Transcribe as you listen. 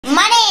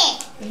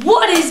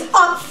What is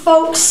up,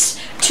 folks?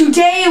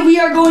 Today we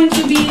are going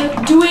to be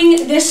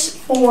doing this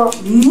for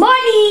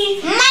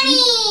money.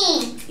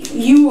 Money!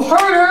 You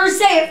heard her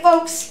say it,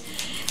 folks.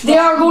 There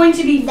are going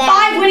to be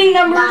 5 winning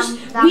numbers.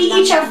 We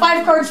each have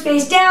 5 cards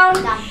face down.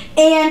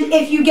 And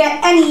if you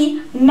get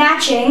any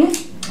matching,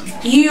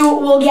 you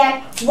will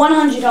get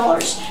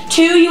 $100.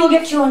 2, you will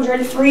get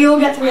 $200. 3, you will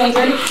get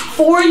 $300.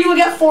 4, you will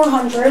get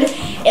 $400.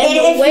 And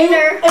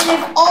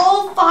if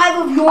all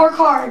 5 of your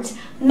cards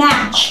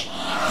match,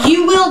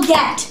 you will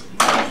get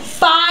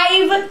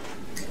 $500.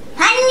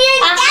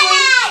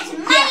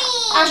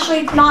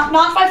 Actually, not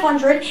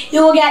 500.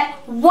 You will get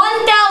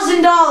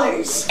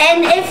 $1,000.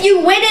 And if you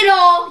win it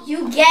all,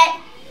 you get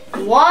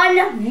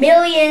 1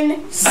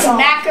 million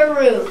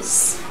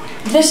smackaroos.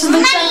 This is the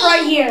check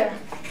right here.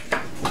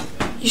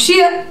 You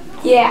see it?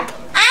 Yeah.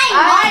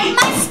 I want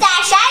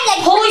mustache. I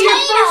like Pull potatoes.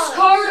 your first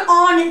card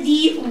on the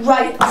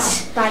right.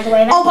 By the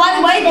way,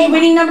 the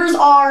winning numbers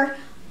are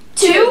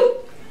 2,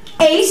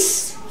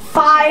 ace,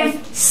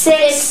 5,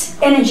 6,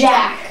 and a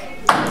jack.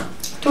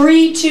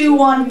 3, 2,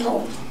 1,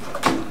 pull.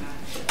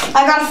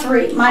 I got a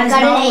 3. Mine is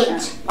not a winner.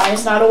 Mine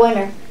is not a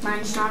winner.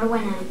 Mine's not a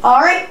winner. All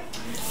right.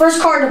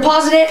 First card,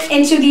 deposit it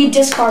into the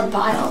discard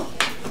pile.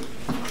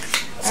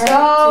 Let's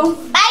go.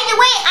 By the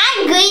way,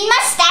 I'm green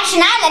mustache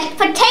and I like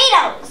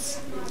potatoes.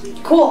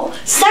 Cool.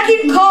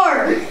 Second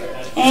card.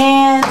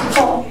 And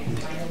pull.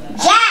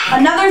 Jack.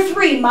 Another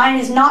 3. Mine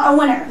is not a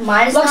winner.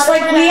 Mine is Looks not a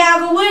like winner. we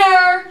have a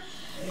winner.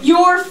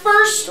 Your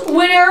first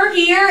winner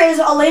here is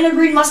Elena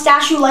Green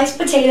Mustache, who likes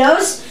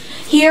potatoes.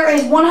 Here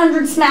is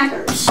 100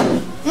 smackers.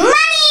 Money!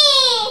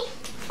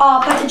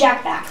 Put the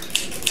jack back.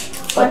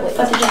 Put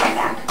the jack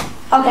back.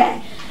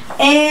 Okay.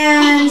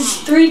 And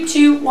 3,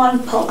 2, 1,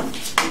 pull.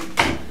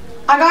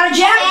 I got a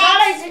jack.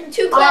 I got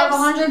 2 clubs. I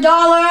have $100.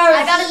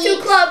 I got 2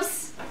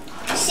 clubs.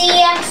 See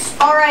ya.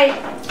 All right.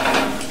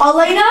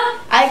 Elena,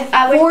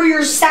 for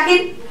your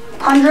second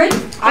 100,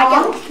 I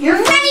got your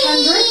first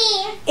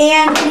 100.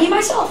 And me,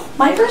 myself,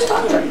 my first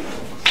 100.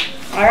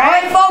 All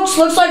right, folks,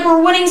 looks like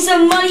we're winning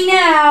some money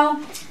now.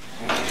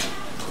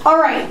 All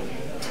right.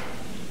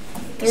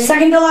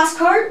 Second to last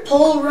card,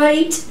 pull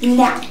right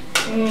now.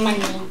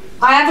 Money.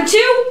 I have a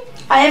 2.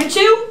 I have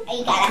 2.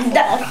 I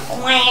got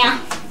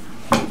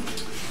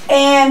a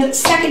And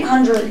second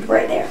 100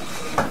 right there.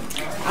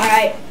 All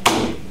right.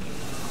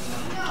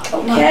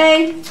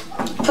 Okay.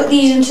 Put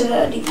these into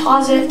the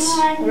deposit.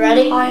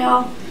 Ready?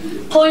 Pile.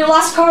 Pull your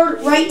last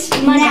card right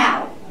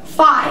now.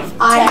 5.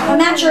 I have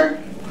a matcher.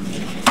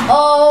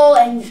 Oh,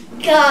 and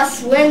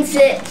Gus wins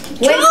it.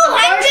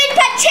 200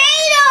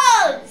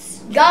 potatoes!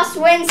 Gus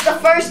wins the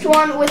first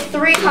one with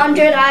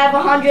 300. I have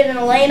 100 and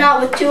Elena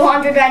with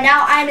 200 right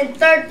now. I'm in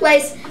 3rd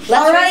place.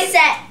 Let's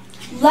reset.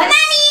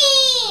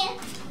 Money!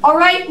 All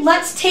right,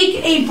 let's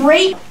take a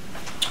break.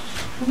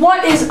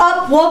 What is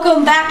up?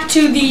 Welcome back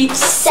to the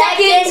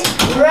second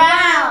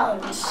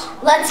round.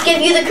 Let's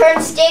give you the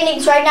current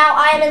standings right now.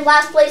 I am in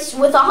last place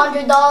with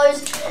 $100.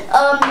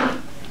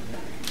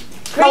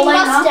 Green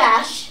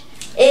Mustache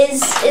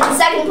is in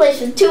 2nd place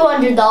with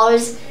 $200.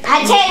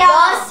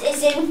 Gus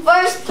is in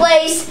 1st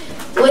place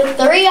with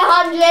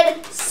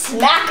 300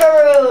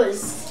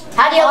 smackaroos.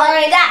 How do you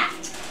like that?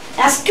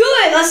 That's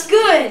good. That's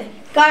good.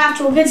 Got off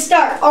to a good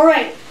start. All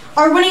right.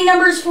 Our winning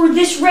numbers for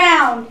this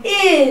round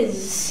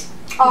is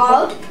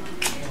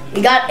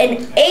we got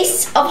an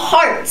ace of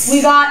hearts.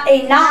 We got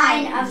a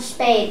 9 of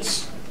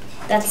spades.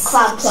 That's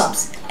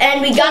clubs.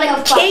 And we got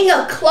a king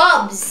of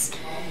clubs.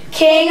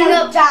 King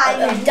of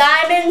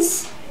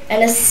diamonds.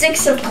 And a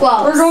 6 of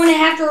clubs. We're going to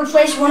have to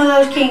replace one of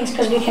those kings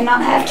because we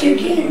cannot have 2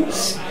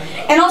 kings.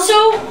 And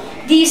also,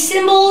 the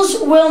symbols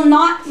will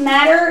not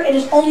matter. It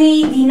is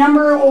only the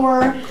number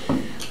or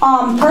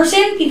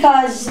person,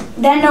 because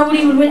then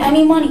nobody would win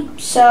any money.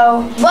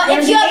 So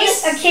there's an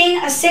ace, a king,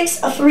 a 6,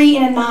 a 3,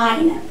 and a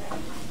 9.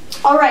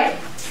 All right,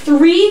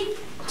 3,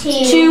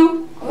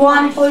 2,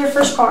 1. Pull your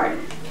first card.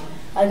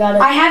 I got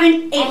it. I have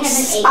an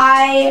ace.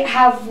 I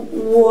have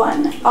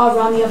 1. Oh,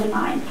 Ron, you have a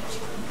 9.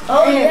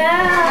 Oh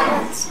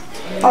yeah.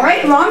 All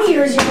right, Ron,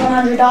 here's your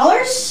 $100.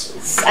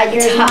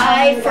 You're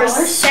tied for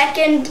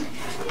 2nd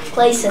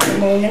place at the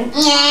moment.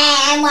 Yeah,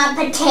 I want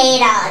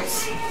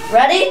potatoes.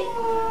 Ready?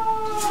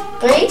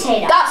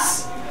 3,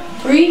 Gus.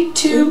 3,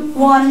 2,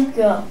 1,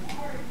 go.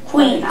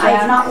 Queen. I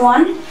have not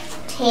won.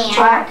 10.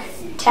 Jack.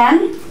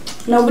 10.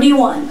 Nobody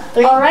won.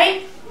 3. All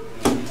right.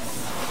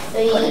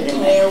 3,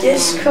 2.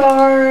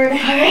 Discard.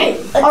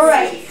 All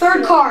right.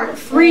 3rd card.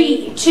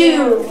 3,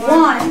 2,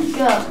 1,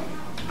 go.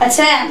 A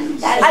 10.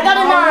 That is I got a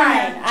 9.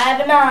 winner. I have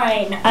a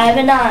 9. I have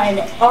a 9.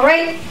 All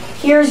right.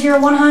 Here's your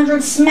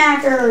 100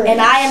 smackers.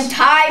 And I am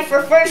tied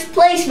for 1st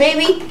place,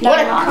 baby. No,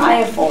 you're not. I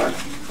have 4.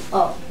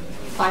 Oh,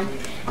 fine.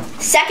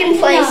 2nd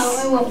place. No,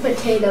 I want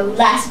potatoes.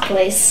 Last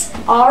place.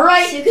 All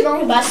right. So you can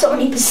only buy so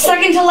many potatoes.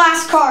 Second to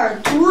last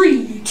card.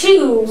 3,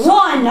 2,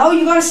 1. Oh,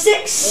 you got a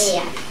 6.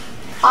 Yeah.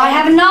 I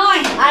have a 9.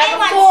 I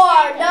have a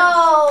 4.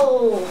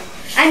 No.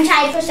 I'm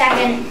tied for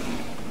 2nd.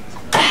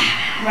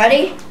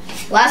 Ready?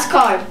 Last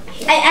card.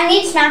 I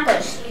need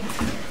smackers.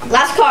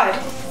 Last card.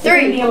 You're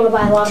gonna be able to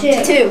buy a lot of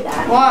potatoes two, with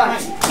that.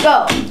 1,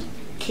 go.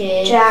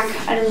 Kid.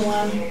 Jack, I didn't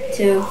win.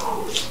 2.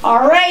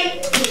 All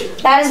right,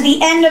 that is the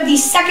end of the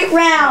second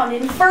round.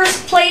 In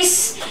first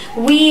place,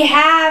 we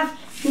have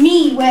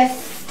me with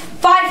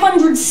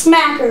 500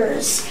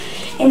 smackers.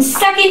 In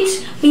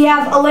second, we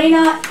have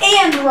Elena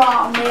and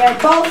Rom. They are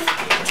both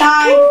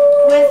tied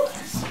with.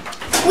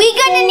 We're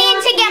gonna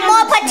need to get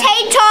more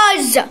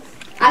potatoes.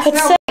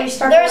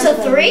 There's a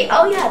 3.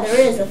 Oh yeah, there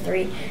is a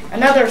 3.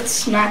 Another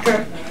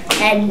smacker.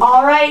 And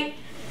All right,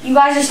 you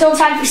guys are still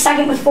tied for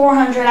second with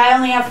 400. I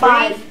only have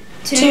 5.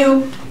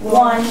 2,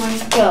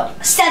 1, go.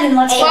 7.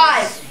 Let's go.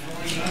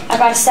 5. I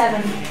got a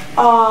 7.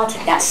 Oh,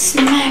 take that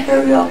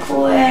smacker real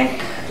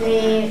quick.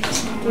 3.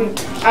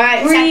 All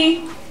right.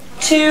 3,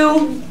 2,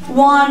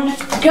 1,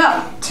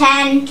 go.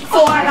 10. 4.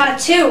 I got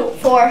a 2.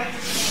 4.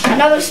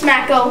 Another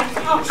smacko.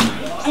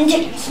 I'm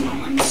taking small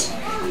ones.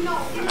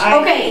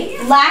 Okay,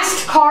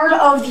 last card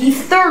of the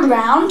third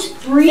round.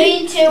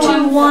 3, 2,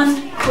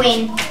 1.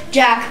 Queen.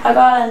 Jack. I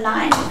got a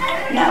 9.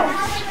 No.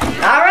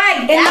 All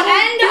right. In the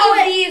end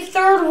of the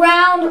third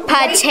round.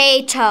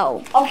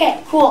 Potato.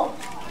 Okay, cool.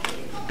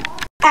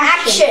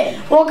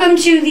 Action. Welcome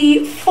to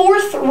the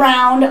fourth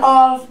round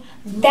of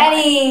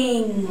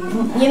betting.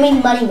 You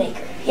mean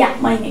moneymaker? Yeah,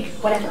 moneymaker,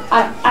 whatever.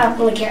 I don't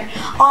really care.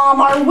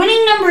 Our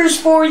winning numbers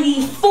for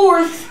the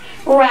fourth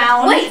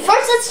round. Wait,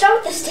 first let's start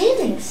with the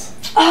standings.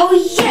 Oh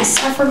yes,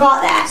 I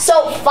forgot that.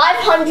 So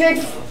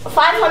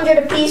 500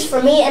 apiece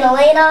for me and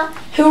Elena.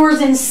 Who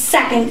was in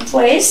second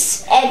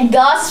place And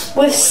Gus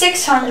with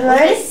 600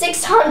 with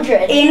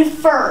 600. in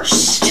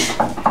first.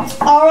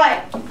 All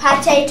right,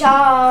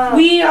 Potato.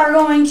 we are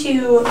going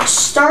to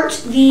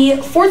start the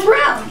fourth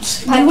round.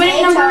 The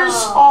winning Potato. numbers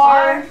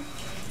are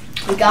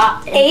We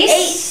got an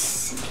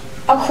ace,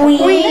 a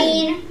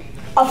queen,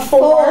 a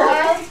 4,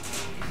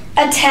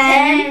 a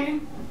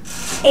 10,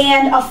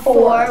 and a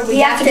 4. We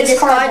have to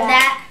discard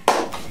that.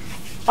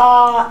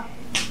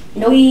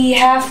 We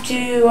have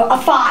to a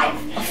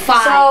 5. A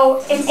 5.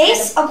 So an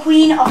ace, a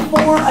queen, a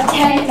 4, a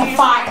 10, and a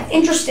 5.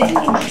 Interesting.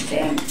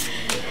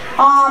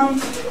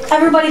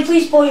 Everybody,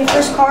 please pull your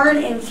first card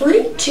in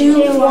 3,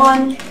 2,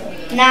 1. 9.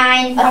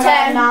 I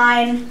got a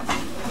 9.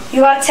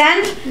 You got a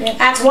 10? Yep.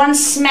 That's one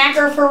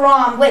smacker for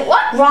Rom. Wait,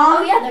 what? Rom,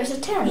 Oh yeah, there's a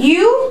 10.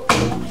 you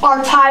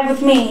are tied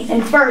with me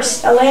in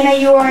first. Elena,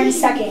 you are in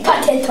second.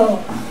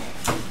 Potato.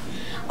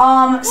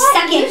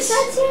 Second.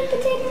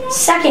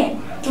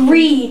 Second.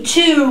 3,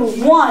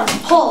 2, 1.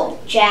 Pull.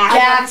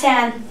 Jack.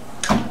 10.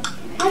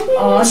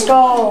 Let's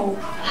go.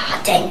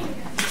 Dang.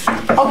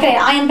 Okay,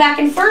 I am back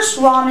in first.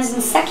 Rom is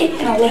in second,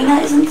 and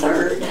Elena is in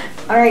third.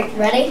 All right,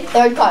 ready?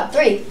 Third card.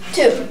 3,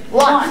 2,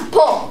 1.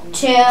 Pull. 2.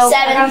 7.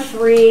 I got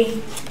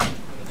 3.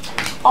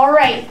 All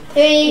right.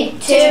 3,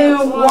 2,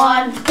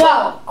 1,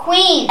 go.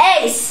 Queen.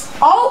 Ace.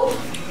 Oh,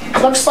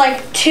 looks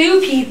like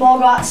 2 people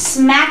got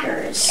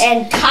smackers.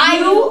 And tie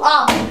you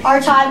up. Are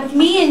tied with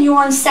me, and you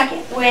are in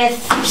second with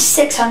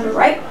 600,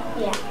 right?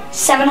 Yeah.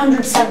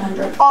 700,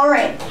 700. All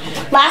right.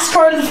 Last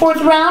card of the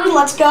fourth round.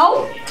 Let's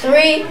go.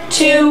 3,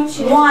 2,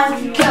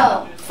 1,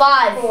 go.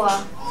 5.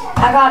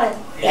 I got it.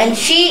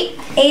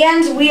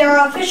 And we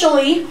are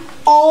officially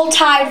all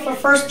tied for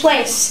first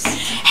place.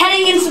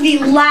 Heading into the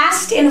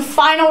last and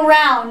final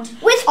round.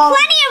 With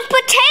plenty of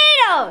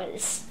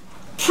potatoes.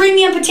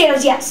 Premium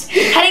potatoes, yes.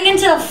 Heading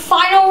into the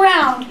final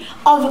round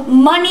of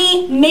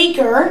Money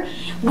Maker,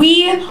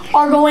 we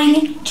are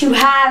going to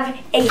have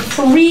a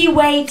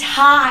 3-way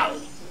tie.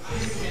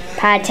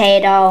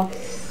 Potato.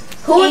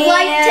 who would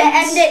like to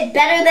end it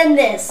better than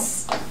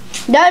this?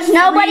 There's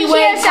nobody Three-way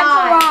here except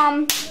tie. for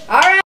Rom. All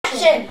right.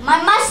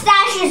 My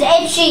mustache is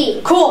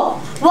itchy. Cool.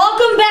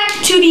 Welcome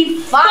back to the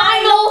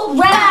final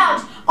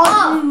round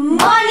of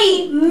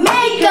Money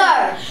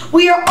Maker.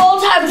 We are all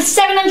tied with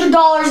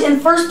 $700 in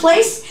first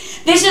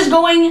place. This is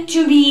going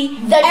to be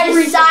The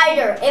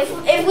decider.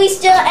 If we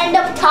still end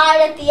up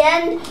tied at the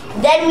end,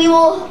 then we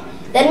will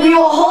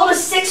hold a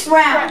sixth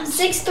round.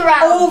 Sixth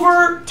round.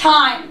 Over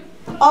time.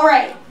 All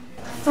right.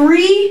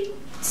 3,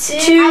 2.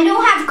 I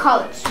don't have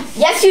colors.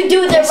 Yes, you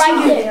do. They're Yes, right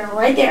you do. there. They're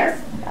right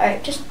there. All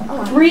right, just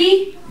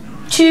 3,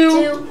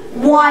 2,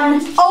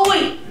 1. Oh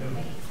wait.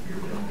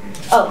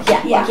 Oh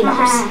yeah. Yeah. Lucky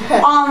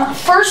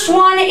numbers. First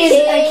one is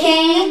a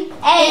king,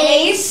 an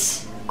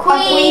ace, a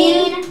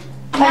queen,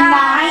 a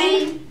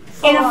 9,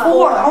 and a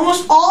 4.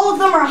 Almost all of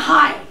them are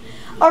high.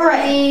 All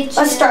right.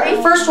 Let's start.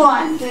 First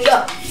one. Here we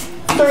go.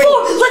 3. 4.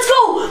 Let's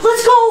go.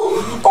 Let's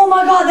go. Oh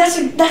my God,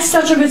 that's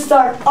such a good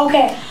start.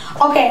 Okay.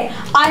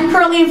 I'm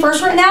currently in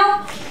first right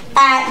now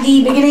at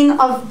the beginning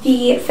of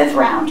the 5th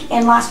round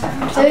and last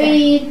round.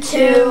 Okay. 3,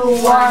 2,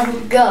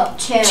 1, go.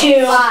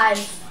 2.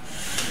 5.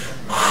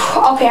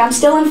 Okay, I'm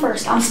still in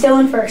first.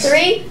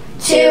 3,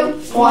 2,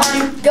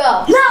 1,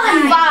 go.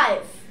 9.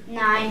 5.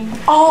 9.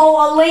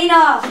 Oh,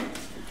 Elena.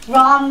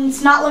 Ron,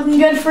 it's not looking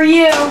good for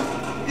you.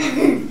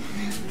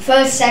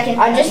 First, second.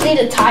 I just need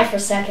a tie for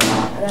second.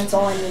 That's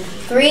all I need.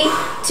 3,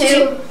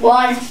 2,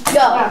 1,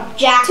 go.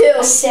 Jack.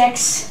 2.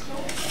 6.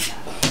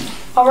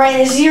 All right,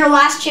 this is your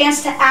last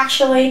chance to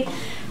actually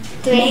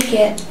make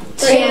it.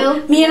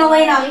 2. Me and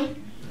Elena.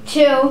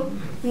 2.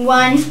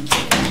 1,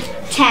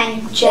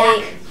 10.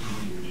 Jack.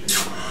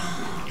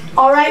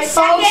 All right,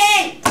 folks.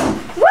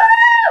 Woo!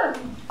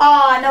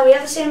 No, we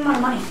have the same amount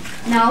of money.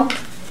 No.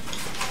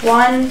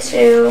 1,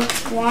 2,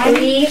 1,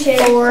 3, 2,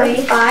 4,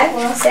 3,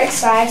 5, 6,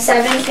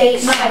 7,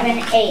 8,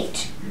 9.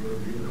 8.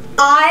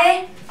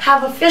 I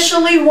have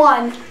officially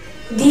won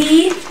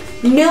the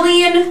 $1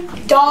 million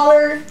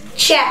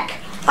check.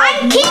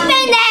 I'm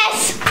keeping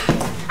this!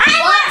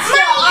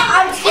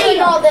 I'm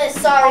stealing all this,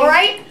 sorry. All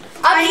right.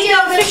 I need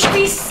to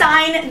officially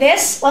sign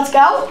this. Let's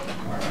go.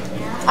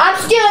 I'm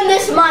stealing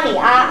this money.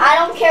 I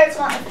don't care. It's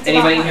not.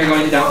 Anybody here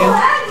going to Duncan?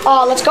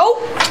 Let's go.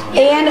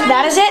 And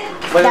that is it.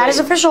 That is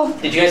official.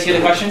 Did you guys hear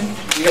the question?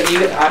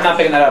 I'm not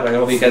picking that up. I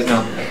hope you guys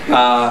know.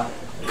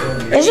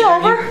 Is it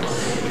over?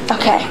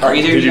 Okay. Are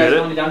either of Did you you guys hit it?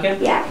 going to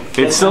Duncan? Yeah.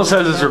 It still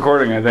says it's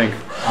recording, I think.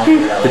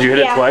 Did you hit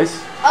Yeah. it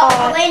twice? Oh,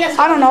 Elena's.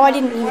 I don't know. I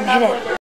didn't even hit it.